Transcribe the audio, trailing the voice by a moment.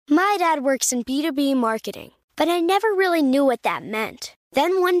My dad works in B2B marketing, but I never really knew what that meant.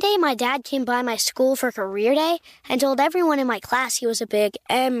 Then one day my dad came by my school for career day and told everyone in my class he was a big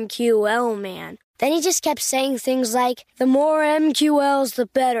MQL man. Then he just kept saying things like, the more MQLs, the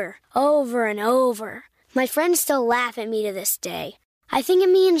better, over and over. My friends still laugh at me to this day. I think it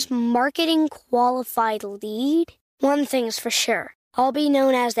means marketing qualified lead. One thing's for sure, I'll be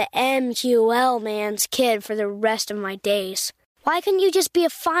known as the MQL man's kid for the rest of my days. Why couldn't you just be a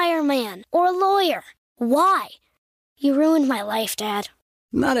fireman or a lawyer? Why? You ruined my life, Dad.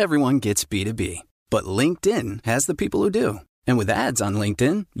 Not everyone gets B2B, but LinkedIn has the people who do. And with ads on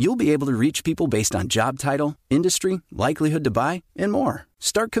LinkedIn, you'll be able to reach people based on job title, industry, likelihood to buy, and more.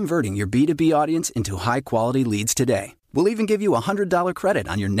 Start converting your B2B audience into high-quality leads today. We'll even give you a $100 credit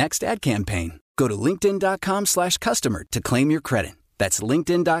on your next ad campaign. Go to linkedin.com/customer to claim your credit. That's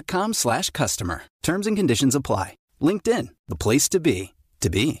linkedin.com/customer. Terms and conditions apply. LinkedIn, the place to be, to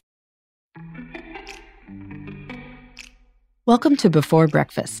be. Welcome to Before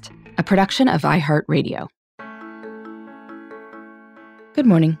Breakfast, a production of iHeartRadio. Good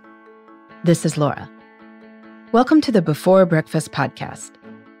morning. This is Laura. Welcome to the Before Breakfast podcast.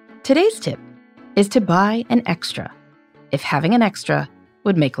 Today's tip is to buy an extra, if having an extra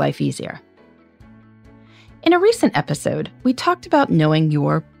would make life easier. In a recent episode, we talked about knowing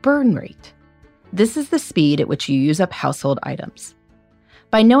your burn rate. This is the speed at which you use up household items.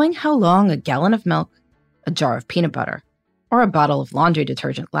 By knowing how long a gallon of milk, a jar of peanut butter, or a bottle of laundry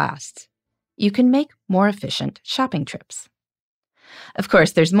detergent lasts, you can make more efficient shopping trips. Of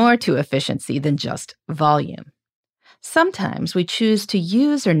course, there's more to efficiency than just volume. Sometimes we choose to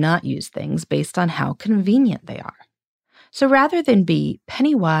use or not use things based on how convenient they are. So rather than be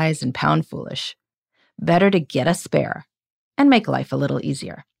penny wise and pound foolish, better to get a spare and make life a little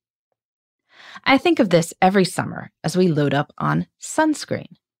easier. I think of this every summer as we load up on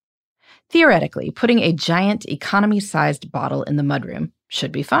sunscreen. Theoretically, putting a giant economy-sized bottle in the mudroom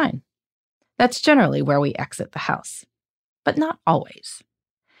should be fine. That's generally where we exit the house, but not always.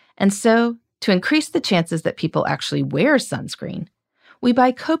 And so, to increase the chances that people actually wear sunscreen, we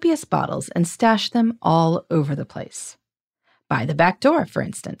buy copious bottles and stash them all over the place. By the back door, for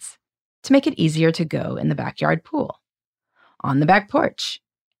instance, to make it easier to go in the backyard pool. On the back porch,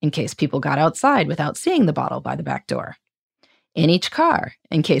 in case people got outside without seeing the bottle by the back door. In each car,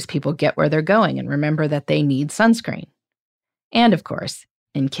 in case people get where they're going and remember that they need sunscreen. And of course,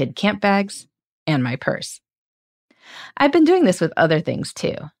 in kid camp bags and my purse. I've been doing this with other things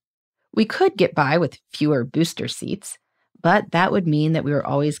too. We could get by with fewer booster seats, but that would mean that we were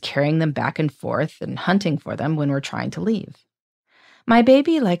always carrying them back and forth and hunting for them when we're trying to leave. My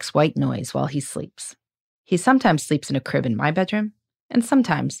baby likes white noise while he sleeps. He sometimes sleeps in a crib in my bedroom, and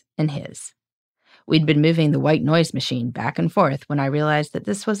sometimes in his. We'd been moving the white noise machine back and forth when I realized that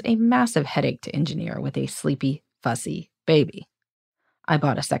this was a massive headache to engineer with a sleepy, fussy baby. I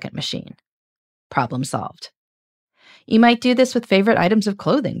bought a second machine. Problem solved. You might do this with favorite items of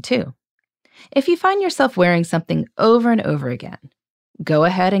clothing, too. If you find yourself wearing something over and over again, go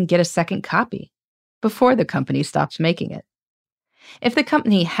ahead and get a second copy before the company stops making it. If the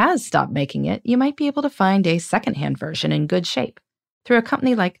company has stopped making it, you might be able to find a secondhand version in good shape through a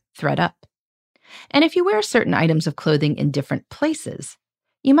company like ThredUp. And if you wear certain items of clothing in different places,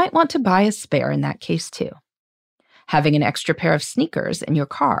 you might want to buy a spare in that case too. Having an extra pair of sneakers in your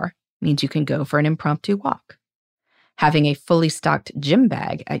car means you can go for an impromptu walk. Having a fully stocked gym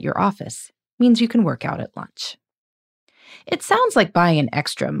bag at your office means you can work out at lunch. It sounds like buying an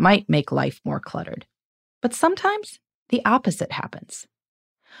extra might make life more cluttered, but sometimes the opposite happens.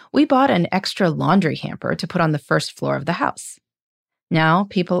 We bought an extra laundry hamper to put on the first floor of the house. Now,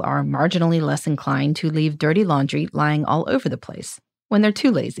 people are marginally less inclined to leave dirty laundry lying all over the place when they're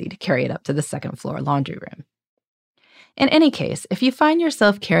too lazy to carry it up to the second floor laundry room. In any case, if you find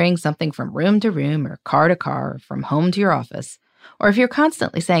yourself carrying something from room to room or car to car, or from home to your office, or if you're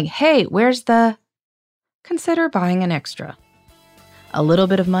constantly saying, hey, where's the... Consider buying an extra. A little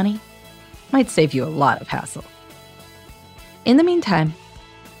bit of money might save you a lot of hassle. In the meantime,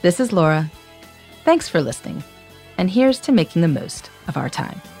 this is Laura. Thanks for listening. And here's to making the most of our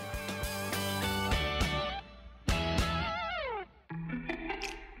time.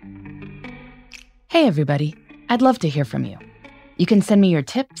 Hey, everybody. I'd love to hear from you. You can send me your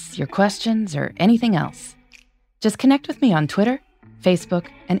tips, your questions, or anything else. Just connect with me on Twitter, Facebook,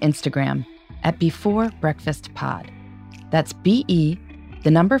 and Instagram at Before Breakfast Pod. That's BE,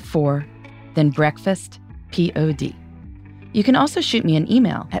 the number 4, then breakfast, POD. You can also shoot me an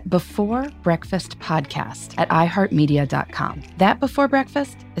email at beforebreakfastpodcast@iheartmedia.com. That Before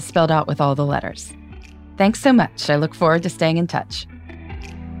Breakfast is spelled out with all the letters. Thanks so much. I look forward to staying in touch.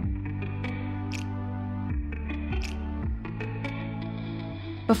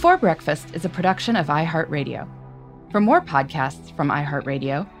 Before Breakfast is a production of iHeartRadio. For more podcasts from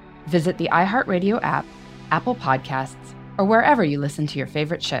iHeartRadio, visit the iHeartRadio app, Apple Podcasts, or wherever you listen to your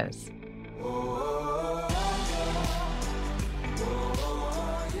favorite shows.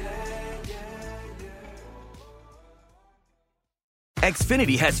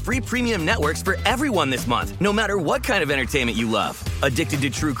 Xfinity has free premium networks for everyone this month, no matter what kind of entertainment you love. Addicted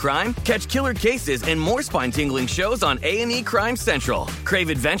to true crime? Catch killer cases and more spine-tingling shows on A&E Crime Central. Crave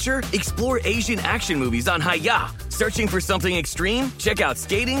adventure? Explore Asian action movies on Hi-YAH. Searching for something extreme? Check out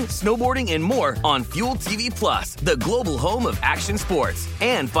skating, snowboarding, and more on Fuel TV Plus, the global home of action sports.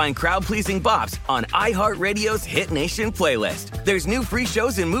 And find crowd-pleasing bops on iHeartRadio's Hit Nation playlist. There's new free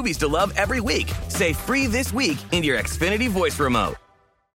shows and movies to love every week. Say free this week in your Xfinity voice remote.